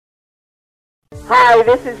Hi,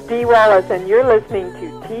 this is Dee Wallace, and you're listening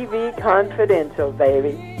to TV Confidential,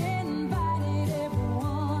 baby.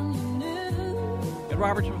 Ed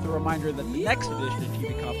Roberts with a reminder that the next edition of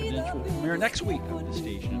TV Confidential will premiere next week on this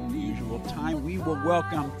station at the usual time. We will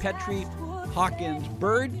welcome Petrie Hawkins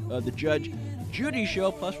Bird of the Judge Judy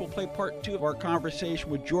Show, plus we'll play part 2 of our conversation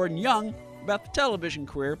with Jordan Young about the television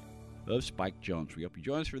career of Spike Jonze. We hope you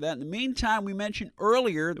join us for that. In the meantime, we mentioned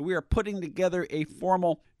earlier that we are putting together a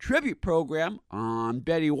formal tribute program on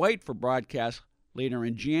Betty White for broadcast later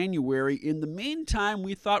in January. In the meantime,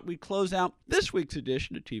 we thought we'd close out this week's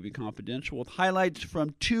edition of TV Confidential with highlights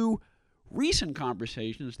from 2 recent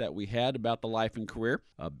conversations that we had about the life and career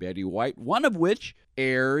of Betty White, one of which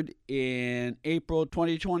aired in April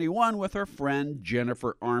 2021 with our friend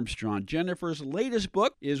Jennifer Armstrong. Jennifer's latest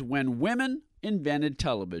book is When Women Invented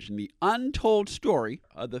Television, the untold story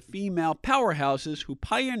of the female powerhouses who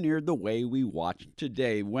pioneered the way we watch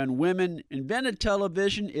today. When Women Invented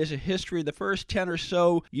Television is a history of the first 10 or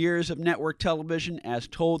so years of network television as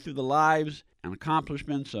told through the lives and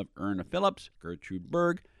accomplishments of Irna Phillips, Gertrude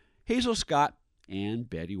Berg, Hazel Scott, and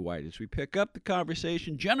Betty White. As we pick up the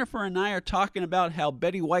conversation, Jennifer and I are talking about how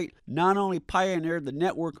Betty White not only pioneered the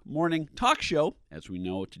network morning talk show, as we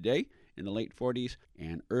know it today, in the late 40s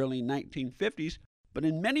and early 1950s, but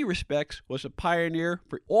in many respects was a pioneer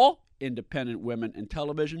for all independent women in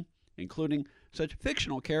television, including such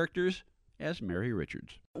fictional characters as Mary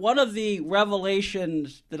Richards. One of the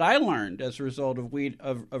revelations that I learned as a result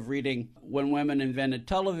of reading When Women Invented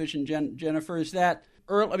Television, Jennifer, is that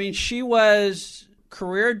she was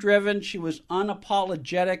career-driven, she was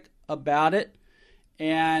unapologetic about it,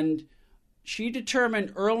 and she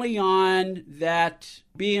determined early on that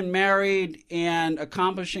being married and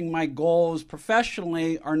accomplishing my goals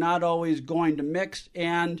professionally are not always going to mix.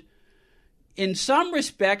 And in some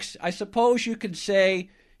respects, I suppose you could say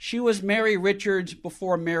she was Mary Richards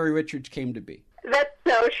before Mary Richards came to be. That's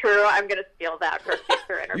so true. I'm going to steal that for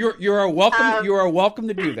future interviews. You are welcome. You are welcome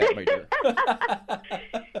to do that, my dear.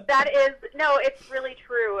 It's really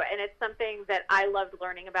true, and it's something that I loved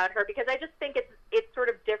learning about her because I just think it's sort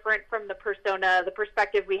of different from the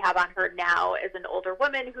perspective we have on her now as an older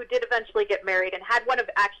woman who did eventually get married and had one of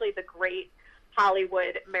actually the great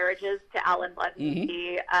Hollywood marriages to Alan Ludden,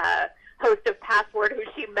 the host of Password, who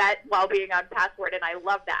she met while being on Password, and I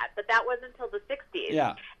love that. But that wasn't until the 60s.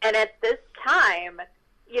 Yeah. And at this time,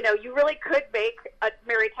 you really could make a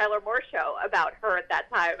Mary Tyler Moore show about her at that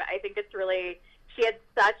time. I think she had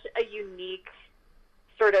such a unique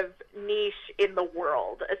sort of niche in the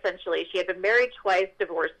world, essentially. She had been married twice,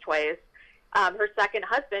 divorced twice. Her second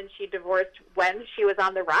husband, she divorced when she was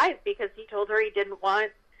on the rise because he told her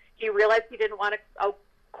he realized he didn't want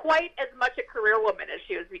quite as much a career woman as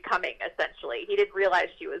she was becoming, essentially. He didn't realize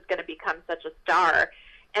she was going to become such a star,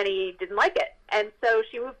 and he didn't like it. And so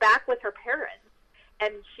she moved back with her parents,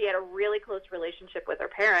 and she had a really close relationship with her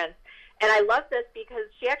parents. And I love this because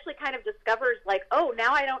she actually kind of discovers,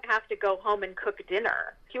 now I don't have to go home and cook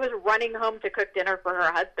dinner. She was running home to cook dinner for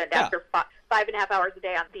her husband after 5.5 hours a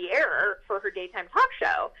day on the air for her daytime talk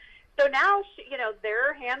show. So now,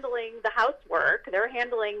 they're handling the housework. They're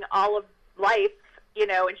handling all of life,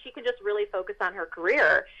 and she can just really focus on her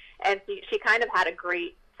career. And she kind of had a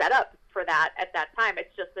great setup for that at that time.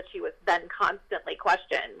 It's just that she was then constantly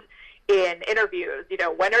questioned in interviews,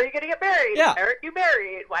 when are you going to get married? Yeah. Why aren't you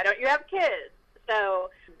married? Why don't you have kids? So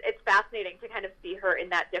it's fascinating to kind of see her in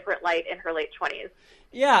that different light in her late 20s.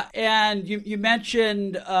 Yeah, and you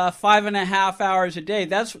mentioned 5.5 hours a day.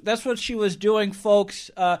 That's what she was doing, folks.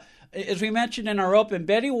 As we mentioned in our open,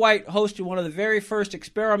 Betty White hosted one of the very first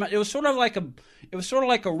experiments. It was sort of like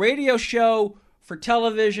a radio show for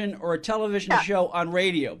television or a television show on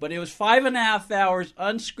radio, but it was 5.5 hours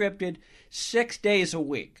unscripted, 6 days a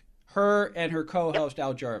week. Her and her co-host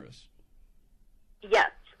Al Jarvis. Yes,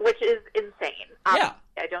 which is insane. Yeah.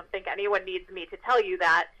 I don't think anyone needs me to tell you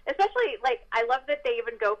that. Especially, I love that they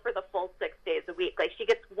even go for the full 6 days a week. She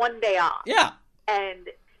gets one day off. Yeah. And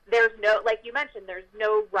there's no, like you mentioned, there's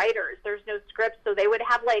no writers, there's no scripts, so they would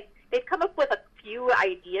have, they'd come up with a few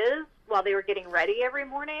ideas while they were getting ready every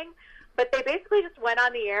morning, but they basically just went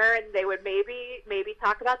on the air and they would maybe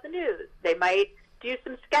talk about the news. They might do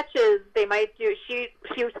some sketches. They might do, she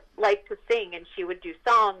liked to sing, and she would do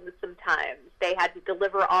songs sometimes. They had to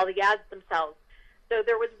deliver all the ads themselves. So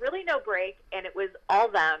there was really no break, and it was all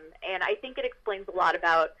them. And I think it explains a lot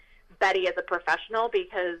about Betty as a professional,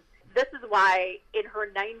 because this is why in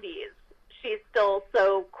her 90s she's still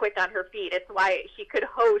so quick on her feet. It's why she could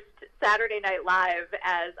host Saturday Night Live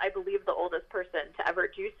as, I believe, the oldest person to ever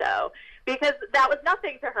do so, because that was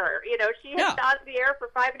nothing to her. She had been on the air for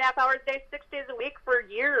 5.5 hours a day, 6 days a week for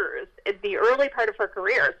years, the early part of her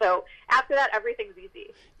career. So after that, everything's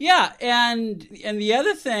easy. Yeah, and the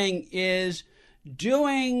other thing is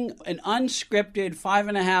doing an unscripted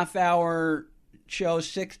 5.5-hour show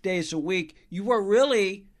 6 days a week. You are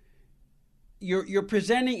really you're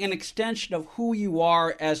presenting an extension of who you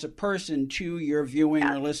are as a person to your viewing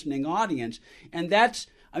or listening audience, and that's.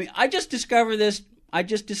 I mean, I just discovered this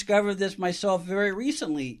myself very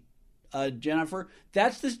recently, Jennifer.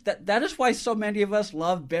 That is why so many of us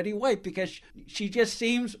love Betty White, because she just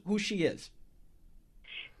seems who she is.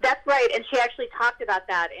 That's right, and she actually talked about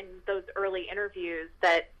that in those early interviews,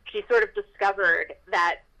 that she sort of discovered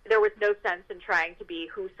that there was no sense in trying to be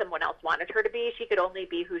who someone else wanted her to be. She could only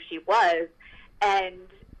be who she was. And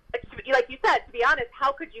like you said, to be honest,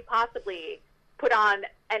 how could you possibly put on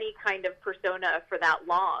any kind of persona for that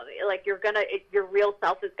long? Like, your real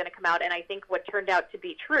self is going to come out. And I think what turned out to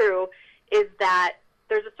be true is that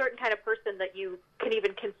there's a certain kind of person that you can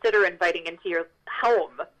even consider inviting into your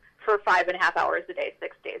home for 5.5 hours a day,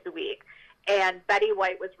 6 days a week. And Betty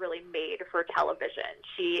White was really made for television.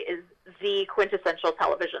 She is the quintessential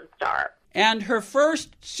television star. And her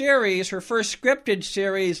first scripted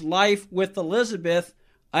series, Life with Elizabeth,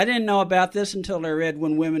 I didn't know about this until I read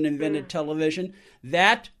When Women Invented Television.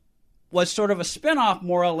 That was sort of a spinoff,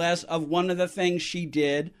 more or less, of one of the things she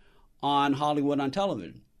did on Hollywood on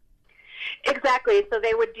Television. Exactly. So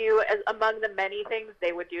they would do, among the many things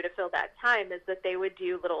they would do to fill that time, is that they would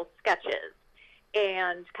do little sketches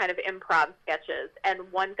and kind of improv sketches.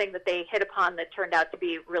 And one thing that they hit upon that turned out to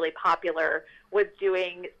be really popular was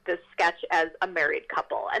doing the sketch as a married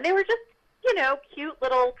couple. And they were just, cute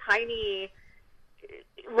little tiny,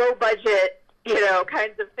 low budget,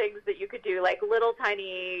 kinds of things that you could do, like little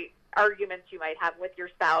tiny arguments you might have with your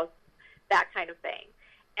spouse, that kind of thing.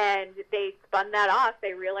 And they spun that off.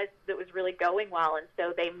 They realized that it was really going well. And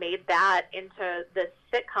so they made that into this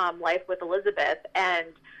sitcom, Life with Elizabeth. And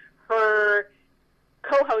her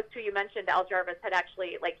co-host, who you mentioned, Al Jarvis, had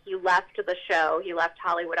actually, he left the show. He left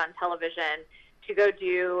Hollywood on Television to go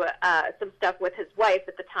do some stuff with his wife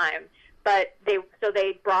at the time. But they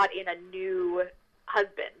brought in a new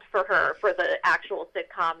husband for her for the actual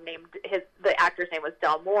sitcom. The actor's name was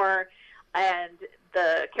Del Moore, and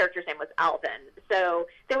the character's name was Alvin. So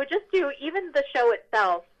they would just do, even the show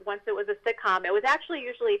itself, once it was a sitcom, it was actually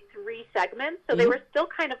usually 3 segments, so they were still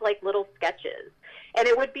kind of like little sketches. And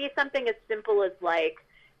it would be something as simple as, like,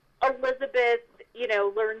 Elizabeth,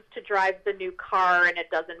 learns to drive the new car and it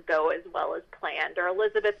doesn't go as well as planned, or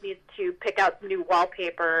Elizabeth needs to pick out some new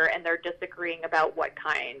wallpaper and they're disagreeing about what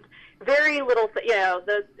kind. Very little,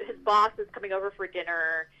 his boss is coming over for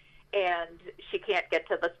dinner and she can't get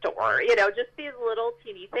to the store, just these little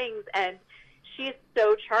teeny things. And she's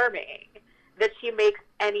so charming that she makes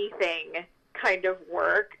anything kind of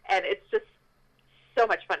work, and it's just so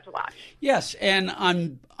much fun to watch. Yes, and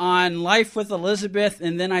on Life with Elizabeth,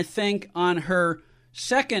 and then I think on her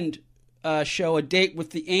second show, A Date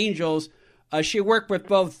with the Angels, she worked with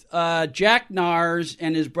both Jack Nars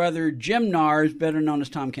and his brother Jim Nars, better known as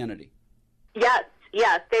Tom Kennedy. Yes.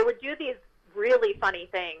 They would do these really funny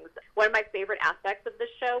things. One of my favorite aspects of this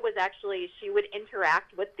show was actually she would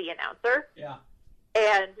interact with the announcer. Yeah.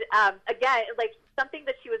 And again, something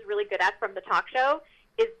that she was really good at from the talk show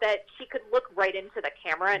is that she could look right into the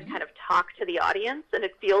camera and kind of talk to the audience, and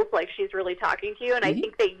it feels like she's really talking to you. And I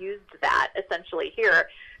think they used that essentially here.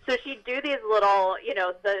 So she'd do these little,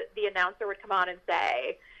 the announcer would come on and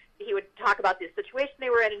say, he would talk about the situation they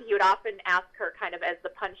were in, and he would often ask her kind of as the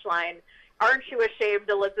punchline, "Aren't you ashamed,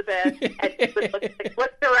 Elizabeth?" And she would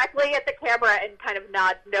look directly at the camera and kind of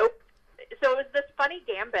nod, "Nope." So it was this funny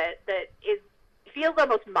gambit that feels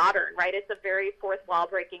almost modern, right? It's a very fourth wall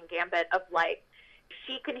breaking gambit of, like,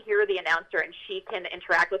 she can hear the announcer and she can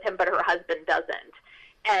interact with him, but her husband doesn't.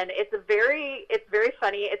 And it's very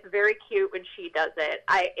funny. It's very cute when she does it.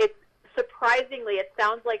 It's surprisingly, it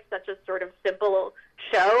sounds like such a sort of simple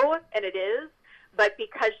show, and it is, but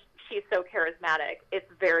because she's so charismatic,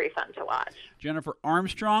 it's very fun to watch. Jennifer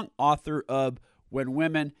Armstrong, author of When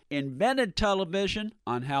Women Invented Television,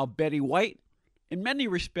 on how Betty White, in many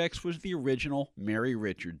respects, was the original Mary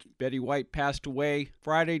Richards. Betty White passed away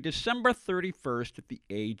Friday, December 31st at the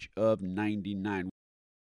age of 99.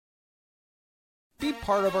 Be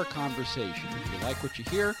part of our conversation. If you like what you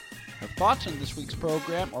hear, have thoughts on this week's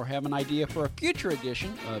program, or have an idea for a future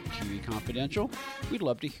edition of TV Confidential, we'd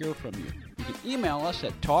love to hear from you. You can email us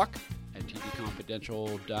at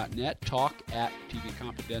talk@tvconfidential.net,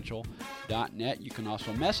 talk@tvconfidential.net. You can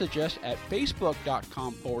also message us at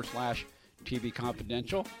facebook.com/TV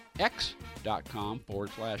Confidential,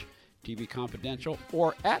 x.com/TV Confidential,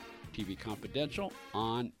 or at TV Confidential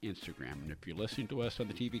on Instagram. And if you're listening to us on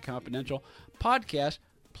the TV Confidential podcast,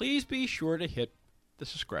 please be sure to hit the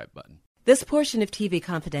subscribe button. This portion of TV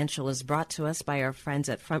Confidential is brought to us by our friends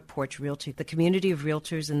at Front Porch Realty, the community of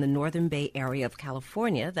realtors in the Northern Bay Area of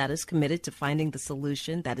California that is committed to finding the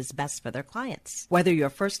solution that is best for their clients. Whether you're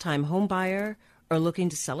a first-time home buyer or looking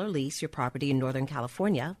to sell or lease your property in Northern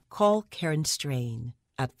California, call Karen Strain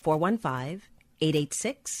at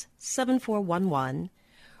 415-886-7411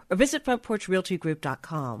 or visit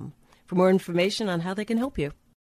frontporchrealtygroup.com for more information on how they can help you.